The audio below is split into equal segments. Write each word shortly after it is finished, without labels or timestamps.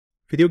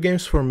Video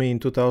games for me in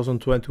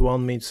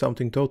 2021 mean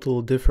something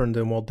totally different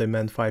than what they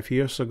meant 5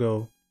 years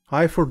ago.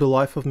 I for the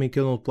life of me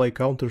cannot play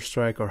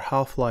Counter-Strike or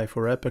Half-Life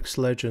or Apex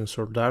Legends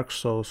or Dark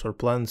Souls or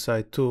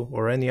PlanetSide 2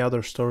 or any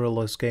other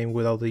storyless game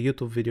without a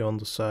YouTube video on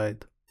the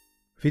side.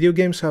 Video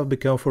games have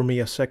become for me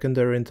a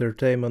secondary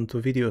entertainment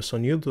to videos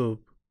on YouTube.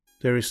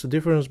 There is a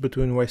difference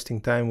between wasting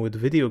time with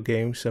video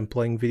games and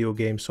playing video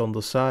games on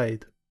the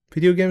side.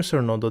 Video games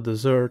are not a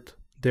dessert,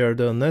 they are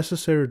the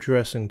necessary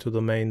dressing to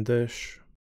the main dish.